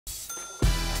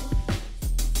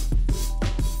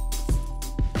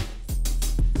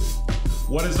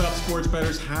What is up, sports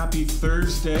bettors? Happy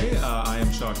Thursday. I am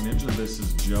Shock Ninja. This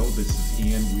is Joe. This is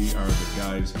Ian. We are the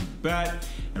guys who bet.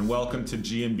 And welcome to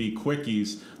G&B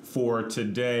Quickies for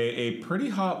today. A pretty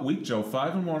hot week, Joe.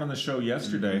 5-1 on the show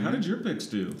yesterday. How did your picks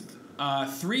do?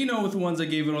 3-0 with the ones I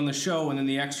gave it on the show, and then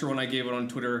the extra one I gave it on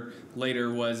Twitter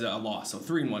later was a loss. So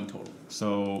 3-1 total.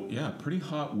 So, yeah, pretty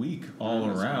hot week all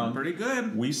around. Pretty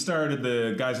good. We started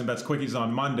the Guys and Bets Quickies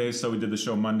on Monday, so we did the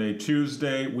show Monday,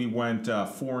 Tuesday. We went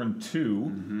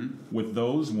 4-2 with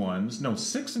those ones. No,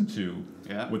 6-2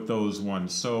 with those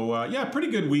ones. So, yeah,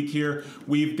 pretty good week here.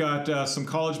 We've got some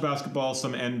college basketball,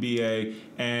 some NBA,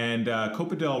 and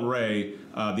Copa del Rey,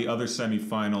 the other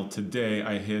semifinal today.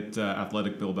 I hit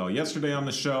Athletic Bilbao yesterday on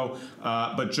the show.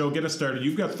 But, Joe, get us started.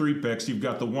 You've got 3 picks. You've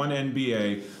got the one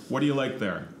NBA. What do you like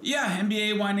there? Yeah,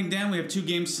 NBA winding down. We have 2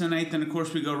 games tonight. Then, of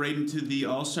course, we go right into the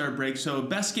All-Star break. So,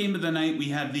 best game of the night, we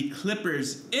have the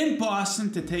Clippers in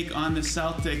Boston to take on the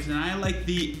Celtics. And I like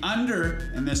the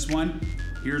under in this one.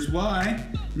 Here's why.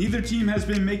 Neither team has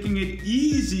been making it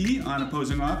easy on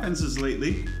opposing offenses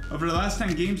lately. Over the last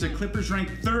 10 games, the Clippers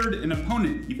ranked 3rd in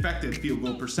opponent effective field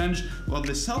goal percentage, while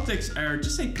the Celtics are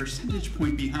just a percentage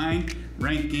point behind,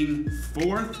 ranking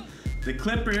 4th. The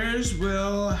Clippers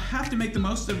will have to make the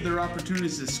most of their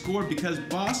opportunities to score because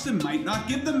Boston might not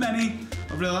give them many.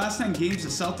 Over the last 10 games, the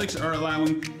Celtics are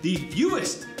allowing the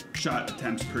fewest shot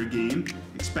attempts per game.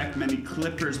 Expect many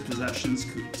Clippers possessions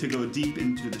to go deep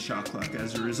into the shot clock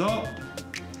as a result.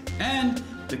 And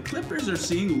the Clippers are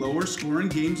seeing lower scoring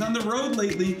games on the road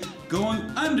lately, going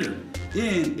under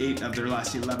in 8 of their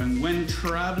last 11 when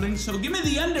traveling. So give me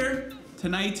the under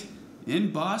tonight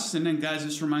in Boston. And guys,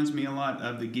 this reminds me a lot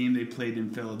of the game they played in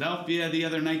Philadelphia the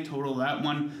other night. Total that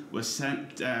one was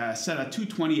set at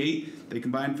 228. They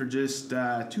combined for just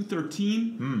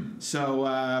 213. So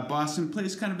Boston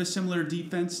plays kind of a similar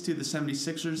defense to the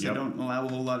 76ers. They don't allow a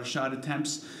whole lot of shot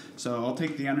attempts. So I'll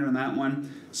take the under on that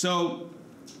one. So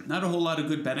not a whole lot of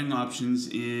good betting options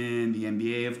in the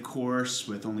NBA, of course,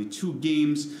 with only 2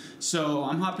 games. So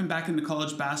I'm hopping back into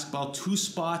college basketball. 2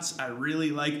 spots I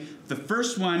really like. The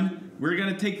first one, we're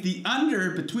going to take the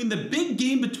under between the big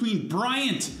game between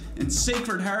Bryant and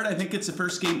Sacred Heart. I think it's the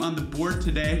first game on the board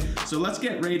today. So let's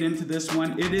get right into this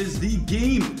one. It is the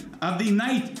game of the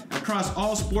night across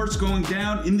all sports going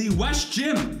down in the West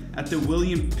Gym at the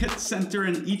William Pitt Center,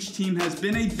 and each team has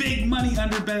been a big money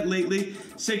under bet lately.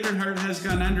 Sacred Heart has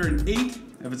gone under in 8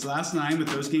 of its last 9, with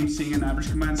those games seeing an average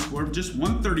combined score of just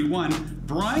 131.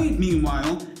 Bryant,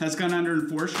 meanwhile, has gone under in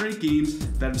 4 straight games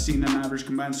that have seen an average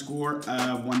combined score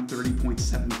of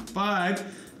 130.75.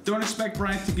 Don't expect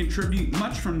Bryant to contribute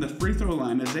much from the free throw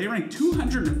line, as they rank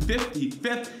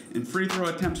 255th in free throw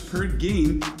attempts per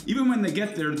game. Even when they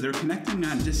get there, they're connecting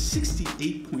on just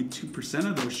 68.2%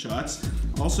 of those shots.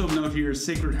 Also of note here is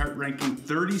Sacred Heart ranking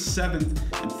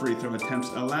 37th in free throw attempts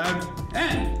allowed.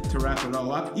 And to wrap it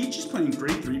all up, each is playing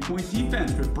great 3-point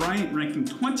defense, with Bryant ranking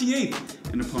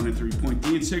 28th in opponent 3-point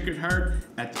D and Sacred Heart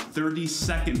at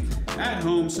 32nd at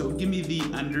home. So give me the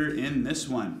under in this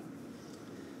one.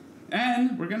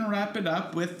 And we're going to wrap it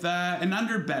up with an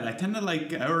under bet. I tend to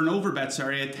like, or an over bet,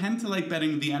 sorry. I tend to like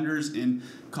betting the unders in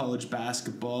college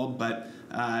basketball, but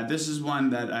this is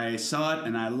one that I saw it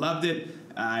and I loved it.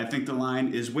 I think the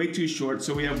line is way too short.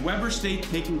 So we have Weber State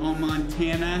taking on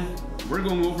Montana. We're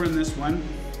going over in this one.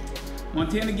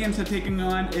 Montana games are taking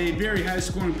on a very high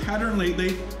scoring pattern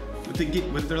lately,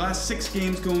 with their last 6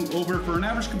 games going over for an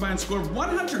average combined score of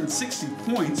 160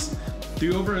 points.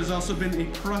 The over has also been a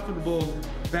profitable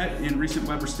bet in recent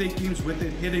Weber State games, with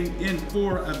it hitting in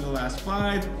 4 of the last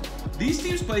 5. These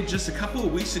teams played just a couple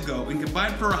of weeks ago and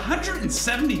combined for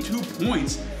 172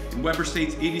 points in Weber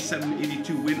State's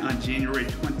 87-82 win on January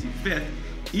 25th.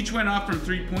 Each went off from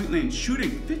 3-point land,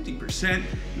 shooting 50%,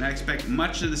 and I expect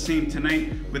much of the same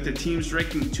tonight, with the teams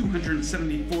ranking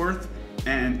 274th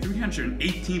and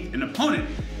 318th in opponent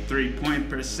 3-point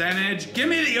percentage. Give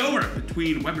me the over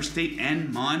between Weber State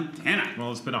and Montana.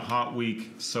 Well, it's been a hot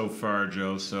week so far,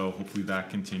 Joe, so hopefully that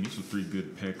continues with 3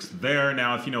 good picks there.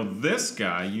 Now, if you know this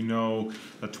guy, you know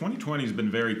that 2020 has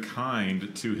been very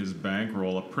kind to his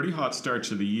bankroll. A pretty hot start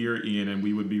to the year, Ian, and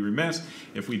we would be remiss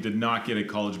if we did not get a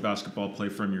college basketball play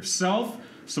from yourself.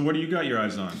 So what do you got your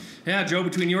eyes on? Yeah, Joe,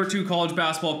 between your 2 college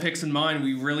basketball picks and mine,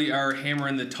 we really are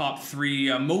hammering the top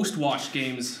 3 most watched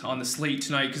games on the slate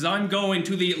tonight, because I'm going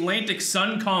to the Atlantic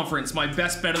Sun Conference. My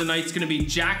best bet of the night is going to be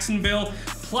Jacksonville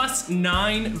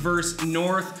 +9 versus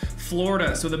North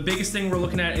Florida. So the biggest thing we're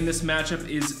looking at in this matchup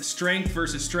is strength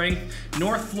versus strength.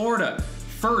 North Florida,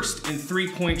 first in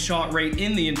 3-point shot rate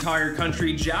in the entire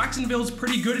country. Jacksonville's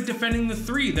pretty good at defending the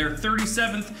 3. They're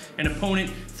 37th in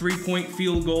opponent 3-point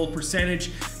field goal percentage.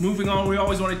 Moving on, we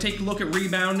always want to take a look at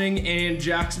rebounding, and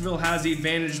Jacksonville has the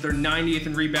advantage. They're 90th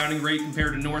in rebounding rate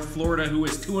compared to North Florida, who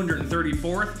is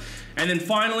 234th. And then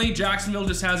finally, Jacksonville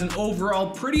just has an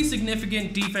overall pretty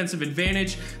significant defensive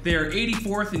advantage. They are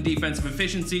 84th in defensive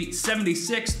efficiency,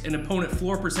 76th in opponent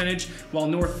floor percentage, while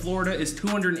North Florida is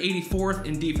 284th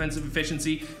in defensive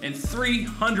efficiency and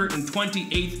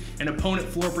 328th in opponent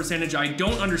floor percentage. I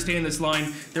don't understand this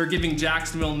line. They're giving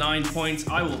Jacksonville 9 points.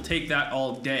 I will take that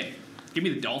all day. Give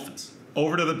me the Dolphins.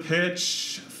 Over to the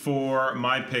pitch for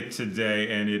my pick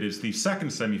today, and it is the second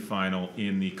semifinal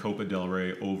in the Copa del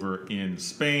Rey over in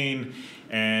Spain,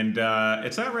 and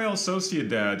it's at Real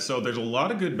Sociedad, so there's a lot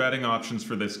of good betting options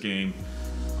for this game.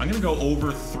 I'm going to go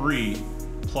over 3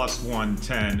 plus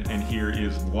 110, and here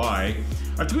is why.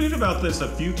 I've tweeted about this a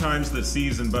few times this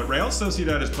season, but Real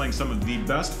Sociedad is playing some of the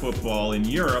best football in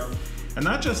Europe, and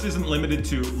that just isn't limited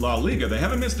to La Liga. They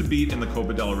haven't missed a beat in the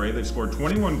Copa del Rey. They've scored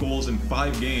 21 goals in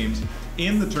 5 games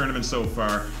in the tournament so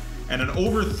far, and an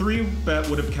over 3 bet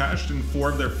would have cashed in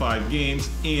 4 of their 5 games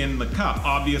in the Cup.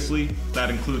 Obviously, that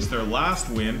includes their last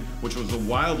win, which was a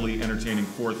wildly entertaining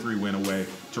 4-3 win away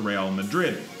to Real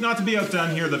Madrid. Not to be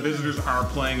outdone here, the visitors are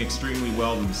playing extremely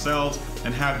well themselves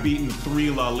and have beaten 3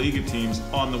 La Liga teams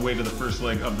on the way to the first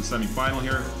leg of the semifinal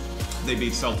here. They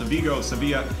beat Celta Vigo,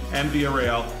 Sevilla, and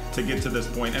Villarreal to get to this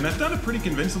point, and have done it pretty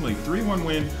convincingly. 3-1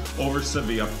 win over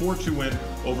Sevilla, 4-2 win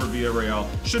over Villarreal.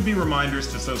 Should be reminders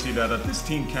to Sociedad that this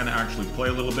team can actually play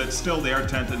a little bit. Still, they are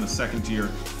 10th in the second tier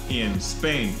in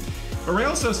Spain. But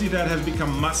Real Sociedad has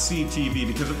become must-see TV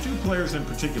because of 2 players in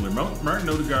particular, Martin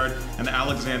Odegaard and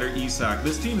Alexander Isak.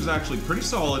 This team is actually pretty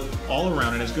solid all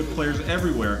around and has good players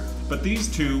everywhere, but these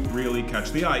 2 really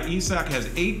catch the eye. Isak has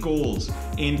 8 goals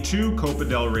in 2 Copa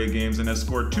del Rey games and has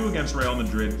scored 2 against Real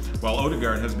Madrid, while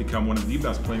Odegaard has become one of the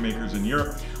best playmakers in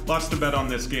Europe. Lots to bet on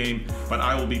this game, but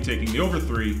I will be taking the over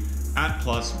 3 at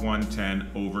plus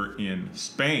 110 over in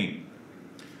Spain.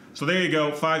 So there you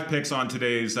go, 5 picks on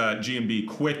today's G&B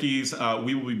Quickies.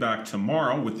 We will be back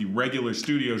tomorrow with the regular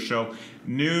studio show,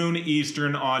 noon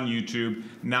Eastern on YouTube,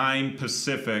 9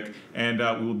 Pacific, and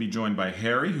we will be joined by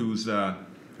Harry, who's our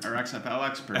XFL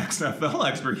expert. XFL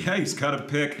expert, yeah, he's got a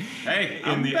pick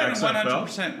in the XFL.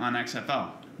 100% on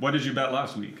XFL. What did you bet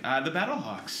last week? The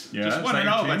Battlehawks. Yeah, just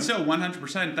 1-0, but still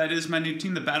 100%. That is my new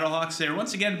team, the Battlehawks. They're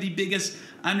once again the biggest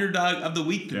underdog of the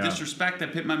week. To disrespect, I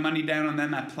put my money down on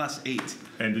them at plus 8.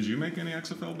 And did you make any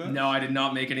XFL bets? No, I did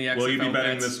not make any XFL bets. Will you be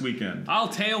betting this weekend? I'll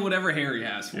tail whatever Harry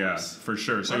has for us. Yeah, for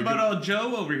sure. So what about old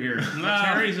Joe over here? What's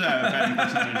Harry's betting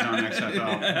percentage on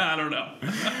XFL? I don't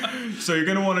know. So you're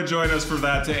going to want to join us for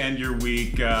that to end your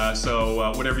week.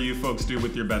 So whatever you folks do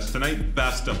with your bets tonight,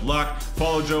 best of luck.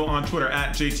 Follow Joe on Twitter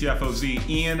at JTFOZ,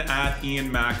 Iain at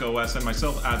IainMacOS, and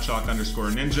myself at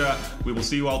Shock_Ninja. We will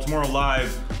see you all tomorrow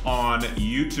live on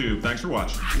YouTube. Thanks for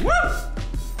watching. Woo!